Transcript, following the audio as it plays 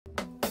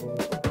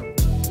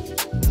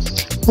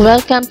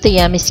Welcome to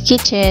Yummy's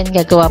Kitchen.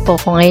 Gagawa po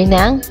ko ngayon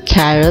ng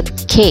carrot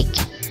cake.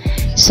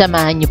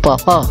 Samahan niyo po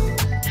ako.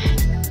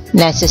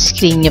 Nasa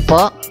screen niyo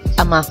po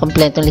ang mga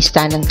kompletong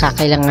listahan ng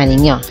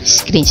kakailanganin niyo.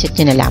 Screenshot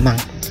niyo na lamang.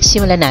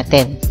 Simulan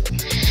natin.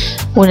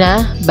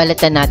 Una,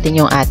 balatan natin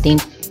yung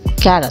ating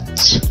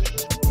carrots.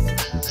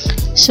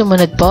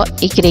 Sumunod po,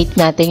 i-grate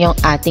natin yung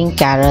ating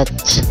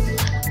carrots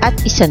at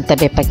isang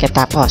tabi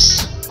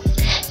pagkatapos.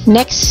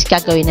 Next,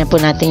 gagawin na po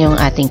natin yung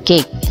ating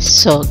cake.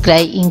 So,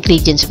 dry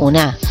ingredients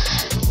muna.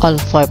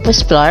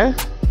 All-purpose flour,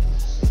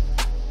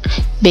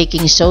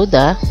 baking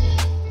soda,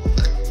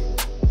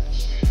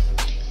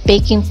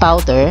 baking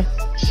powder,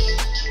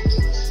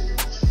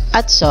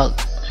 at salt.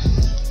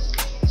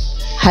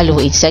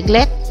 Haluin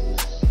saglit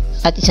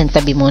at isang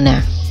tabi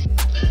muna.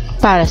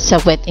 Para sa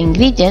wet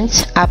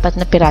ingredients, 4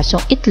 na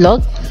pirasong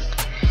itlog.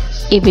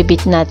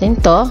 Ibibit natin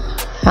to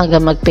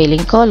hanggang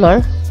mag-paling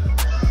color.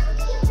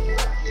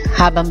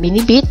 Habang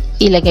binibit,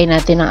 ilagay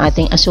natin ang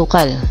ating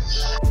asukal.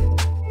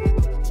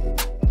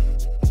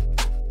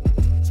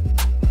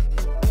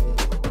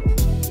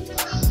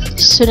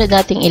 Sunod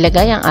nating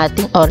ilagay ang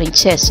ating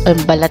orange zest o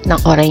balat ng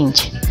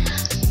orange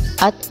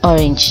at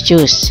orange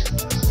juice.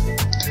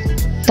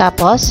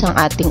 Tapos ang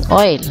ating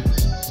oil.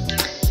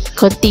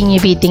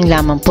 Continue beating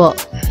lamang po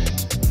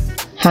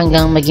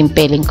hanggang maging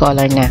paling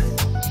color na.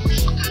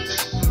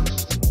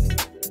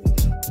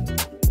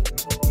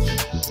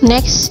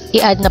 Next,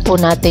 i-add na po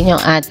natin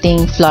yung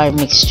ating flour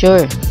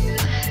mixture.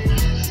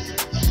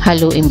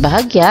 Haluin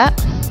bahagya.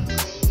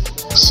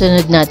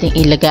 Sunod nating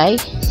ilagay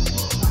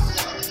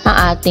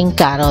ang ating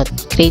carrot,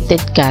 grated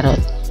carrot.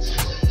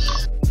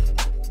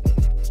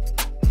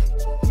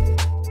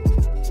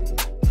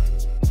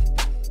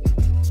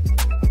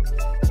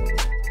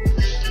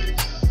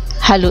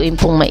 Haluin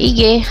pong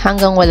maigi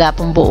hanggang wala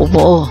pong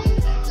buo-buo.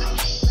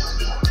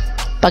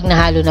 Pag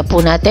nahalo na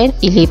po natin,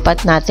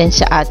 ilipat natin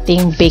sa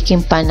ating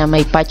baking pan na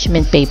may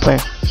parchment paper.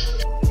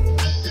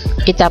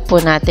 Itap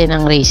po natin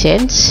ang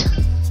raisins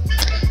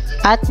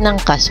at ng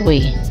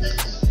cashew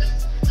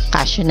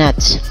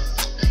nuts.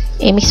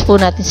 I-mix po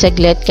natin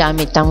saglit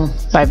gamit ang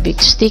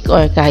barbecue stick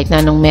or kahit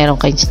na anong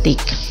meron kayong stick.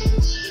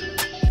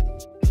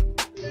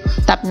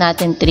 Tap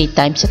natin 3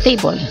 times sa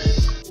table.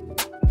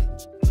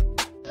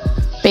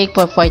 Bake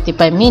for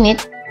 45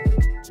 minutes.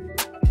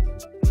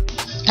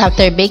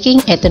 After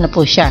baking, eto na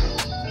po siya.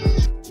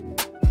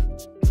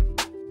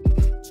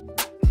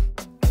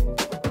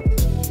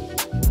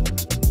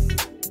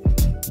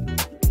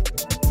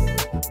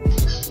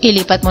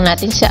 Ilipat mo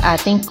natin sa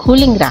ating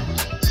cooling rack.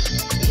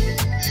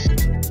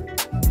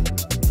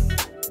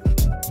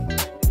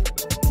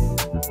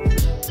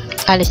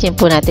 Alisin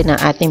po natin ang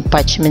ating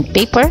parchment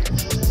paper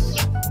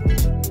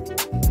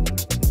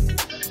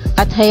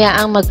at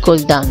hayaang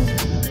mag-cool down.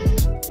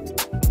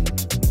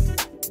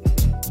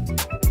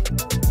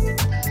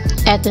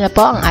 Ito na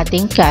po ang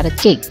ating carrot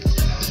cake.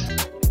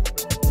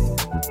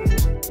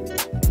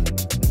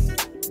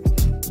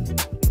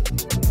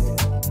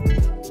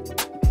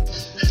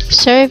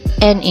 Serve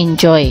and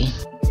enjoy.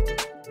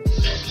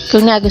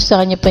 Kung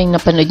nagustuhan niyo po yung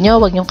napanood nyo,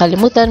 huwag niyong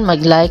kalimutan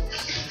mag-like,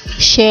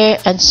 share,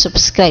 and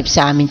subscribe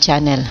sa aming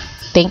channel.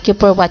 Thank you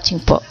for watching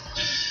po.